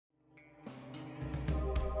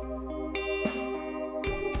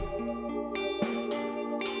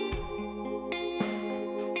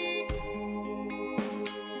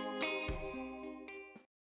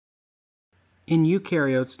In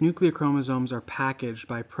eukaryotes, nuclear chromosomes are packaged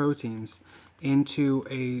by proteins into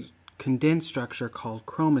a condensed structure called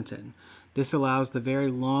chromatin. This allows the very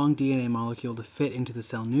long DNA molecule to fit into the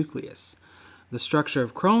cell nucleus. The structure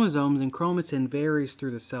of chromosomes and chromatin varies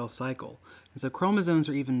through the cell cycle. And so chromosomes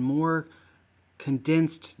are even more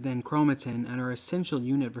condensed than chromatin and are an essential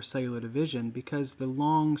unit for cellular division because the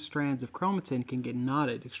long strands of chromatin can get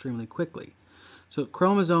knotted extremely quickly. So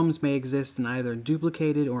chromosomes may exist in either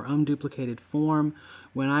duplicated or unduplicated form.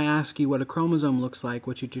 When I ask you what a chromosome looks like,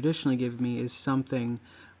 what you traditionally give me is something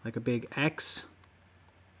like a big X.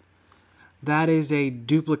 That is a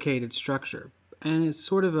duplicated structure, and it's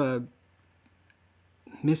sort of a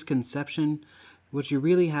misconception. What you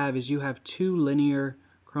really have is you have two linear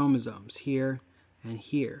chromosomes here and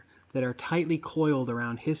here that are tightly coiled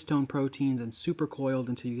around histone proteins and supercoiled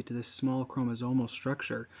until you get to this small chromosomal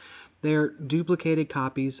structure. They're duplicated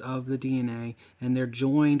copies of the DNA, and they're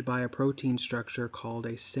joined by a protein structure called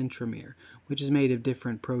a centromere, which is made of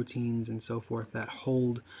different proteins and so forth that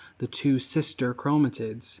hold the two sister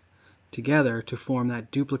chromatids together to form that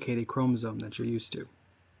duplicated chromosome that you're used to.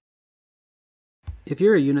 If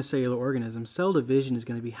you're a unicellular organism, cell division is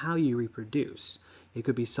going to be how you reproduce. It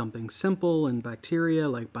could be something simple in bacteria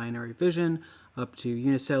like binary fission, up to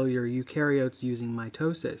unicellular eukaryotes using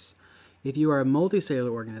mitosis. If you are a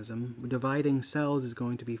multicellular organism, dividing cells is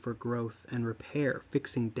going to be for growth and repair,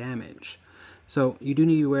 fixing damage. So you do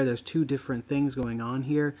need to be aware there's two different things going on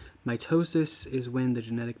here. Mitosis is when the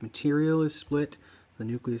genetic material is split. The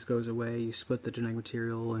nucleus goes away, you split the genetic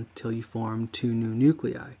material until you form two new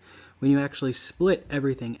nuclei. When you actually split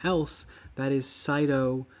everything else, that is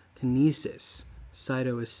cytokinesis.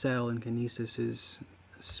 Cyto is cell and kinesis is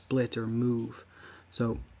split or move.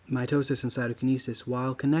 So mitosis and cytokinesis,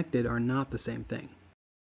 while connected, are not the same thing.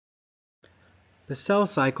 The cell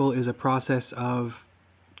cycle is a process of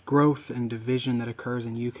growth and division that occurs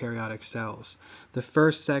in eukaryotic cells. The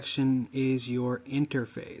first section is your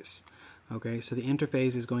interphase. Okay, so the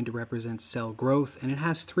interphase is going to represent cell growth, and it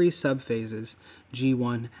has three subphases,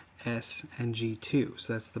 G1, S, and G2.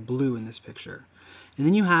 So that's the blue in this picture. And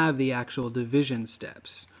then you have the actual division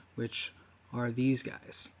steps, which are these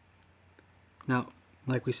guys. Now,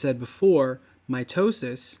 like we said before,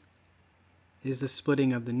 mitosis is the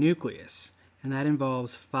splitting of the nucleus, and that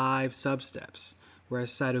involves 5 substeps,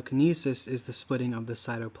 whereas cytokinesis is the splitting of the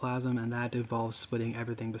cytoplasm, and that involves splitting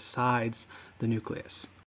everything besides the nucleus.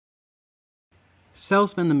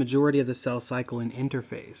 Cells spend the majority of the cell cycle in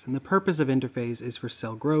interphase, and the purpose of interphase is for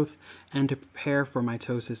cell growth and to prepare for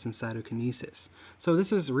mitosis and cytokinesis. So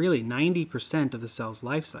this is really 90% of the cell's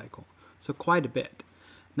life cycle, so quite a bit.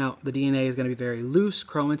 Now, the DNA is going to be very loose,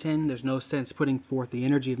 chromatin. There's no sense putting forth the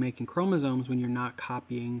energy of making chromosomes when you're not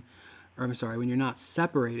when you're not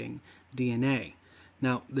separating DNA.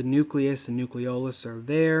 Now, the nucleus and nucleolus are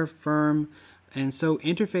there, firm, and so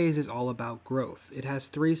interphase is all about growth. It has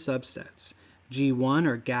 3 subsets. G1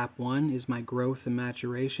 or GAP1 is my growth and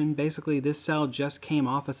maturation. Basically, this cell just came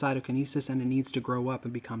off of cytokinesis and it needs to grow up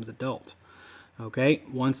and becomes adult. Okay,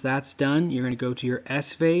 once that's done, you're going to go to your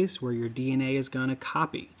S phase where your DNA is going to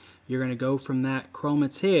copy. You're going to go from that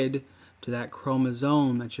chromatid to that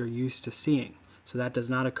chromosome that you're used to seeing. So that does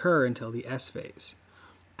not occur until the S phase.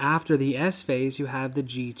 After the S phase, you have the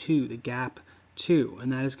G2, the GAP2,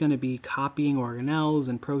 and that is going to be copying organelles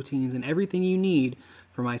and proteins and everything you need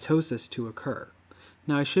for mitosis to occur.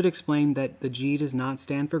 Now, I should explain that the G does not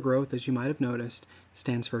stand for growth, as you might have noticed. It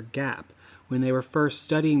stands for gap. When they were first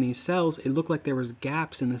studying these cells, it looked like there was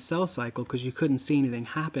gaps in the cell cycle because you couldn't see anything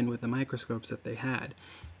happen with the microscopes that they had.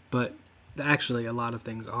 But actually, a lot of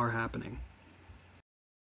things are happening.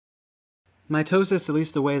 Mitosis, at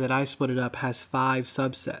least the way that I split it up, has 5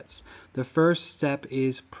 subsets. The first step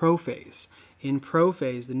is prophase. In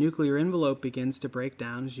prophase, the nuclear envelope begins to break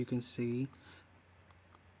down, as you can see.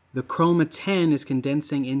 The chromatin is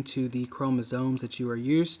condensing into the chromosomes that you are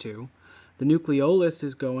used to. The nucleolus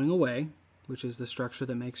is going away, which is the structure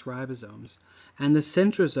that makes ribosomes. And the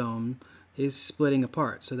centrosome is splitting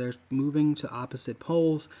apart. So they're moving to opposite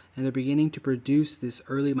poles, and they're beginning to produce this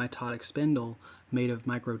early mitotic spindle made of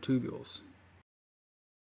microtubules.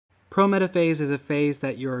 Prometaphase is a phase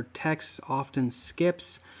that your text often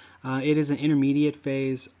skips. It is an intermediate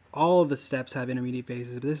phase. All of the steps have intermediate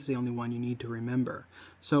phases, but this is the only one you need to remember.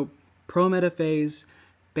 So prometaphase,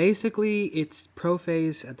 basically it's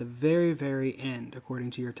prophase at the very, very end,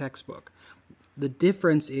 according to your textbook. The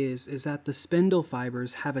difference is that the spindle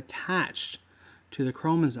fibers have attached to the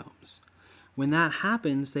chromosomes. When that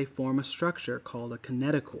happens, they form a structure called a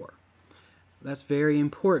kinetochore. That's very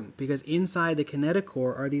important because inside the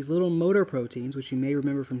kinetochore are these little motor proteins, which you may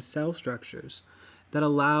remember from cell structures, that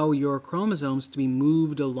allow your chromosomes to be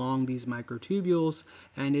moved along these microtubules,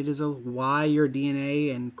 and it is why your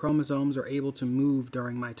DNA and chromosomes are able to move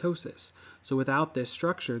during mitosis. So without this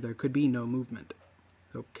structure, there could be no movement.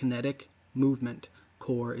 So kinetic movement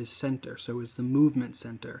core is center, so is the movement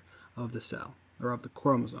center of the cell, or of the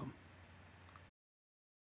chromosome.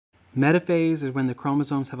 Metaphase is when the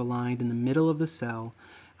chromosomes have aligned in the middle of the cell,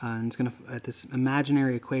 and it's going to at this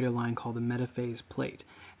imaginary equator line called the metaphase plate.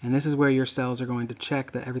 And this is where your cells are going to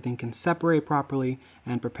check that everything can separate properly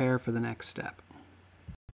and prepare for the next step.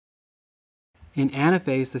 In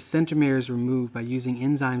anaphase, the centromere is removed by using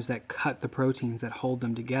enzymes that cut the proteins that hold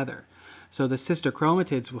them together. So the sister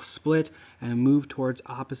chromatids will split and move towards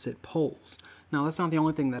opposite poles. Now that's not the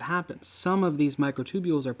only thing that happens. Some of these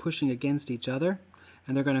microtubules are pushing against each other,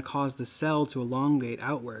 and they're going to cause the cell to elongate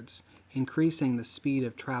outwards, increasing the speed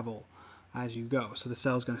of travel as you go. So the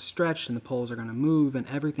cell is going to stretch and the poles are going to move, and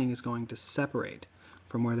everything is going to separate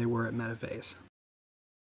from where they were at metaphase.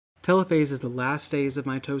 Telophase is the last stage of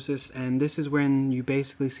mitosis, and this is when you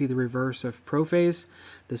basically see the reverse of prophase.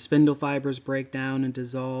 The spindle fibers break down and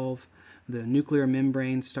dissolve, the nuclear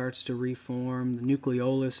membrane starts to reform, the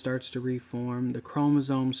nucleolus starts to reform, the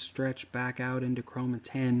chromosomes stretch back out into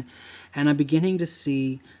chromatin, and I'm beginning to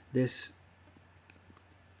see this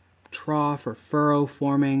trough or furrow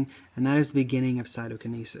forming, and that is the beginning of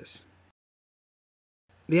cytokinesis.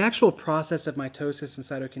 The actual process of mitosis and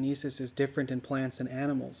cytokinesis is different in plants and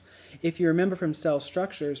animals. If you remember from cell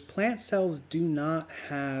structures, plant cells do not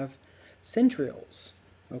have centrioles.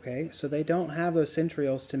 Okay, so they don't have those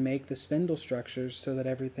centrioles to make the spindle structures so that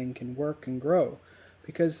everything can work and grow,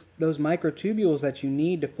 because those microtubules that you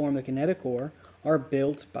need to form the kinetochore are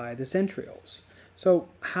built by the centrioles. So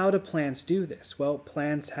how do plants do this? Well,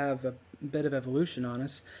 plants have a bit of evolution on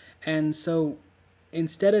us, and so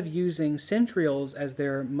instead of using centrioles as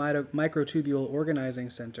their microtubule organizing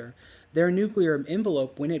center, their nuclear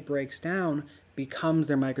envelope, when it breaks down, becomes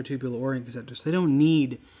their microtubule organizing center. So they don't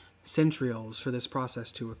need centrioles for this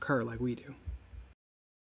process to occur like we do.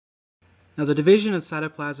 Now, the division of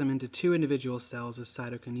cytoplasm into two individual cells is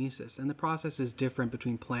cytokinesis, and the process is different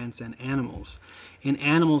between plants and animals. In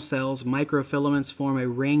animal cells, microfilaments form a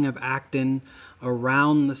ring of actin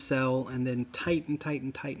around the cell and then tighten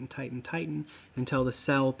until the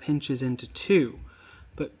cell pinches into two.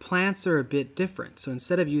 But plants are a bit different. So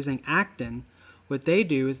instead of using actin, what they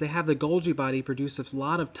do is they have the Golgi body produce a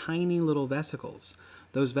lot of tiny little vesicles.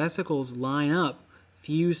 Those vesicles line up,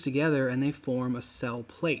 fuse together, and they form a cell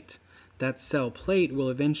plate. That cell plate will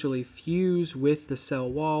eventually fuse with the cell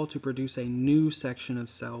wall to produce a new section of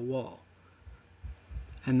cell wall.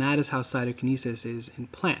 And that is how cytokinesis is in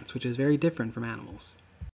plants, which is very different from animals.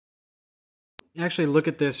 Actually, look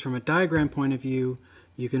at this from a diagram point of view.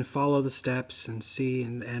 You can follow the steps and see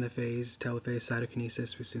in the anaphase, telophase,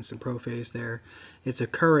 cytokinesis, we've seen some prophase there. It's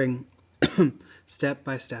occurring step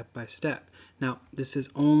by step by step. Now, this is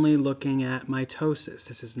only looking at mitosis.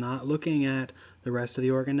 This is not looking at the rest of the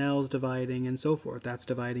organelles dividing and so forth. That's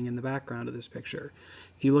dividing in the background of this picture.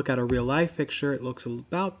 If you look at a real-life picture, it looks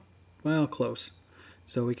about, well, close.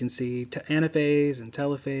 So we can see anaphase and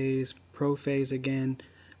telophase, prophase again.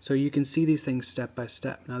 So you can see these things step by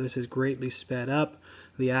step. Now, this is greatly sped up.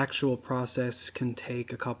 The actual process can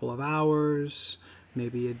take a couple of hours,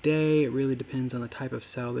 maybe a day. It really depends on the type of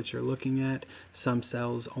cell that you're looking at. Some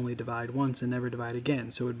cells only divide once and never divide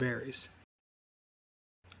again, so it varies.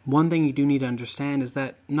 One thing you do need to understand is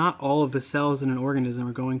that not all of the cells in an organism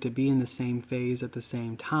are going to be in the same phase at the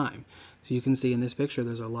same time. So you can see in this picture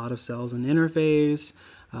there's a lot of cells in interphase.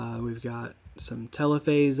 We've got some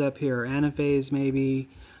telophase up here, or anaphase maybe.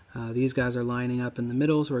 These guys are lining up in the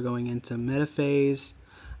middle, so we're going into metaphase.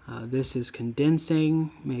 This is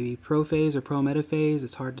condensing, maybe prophase or prometaphase.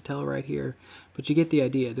 It's hard to tell right here, but you get the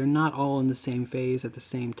idea. They're not all in the same phase at the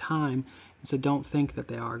same time, and so don't think that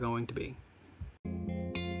they are going to be.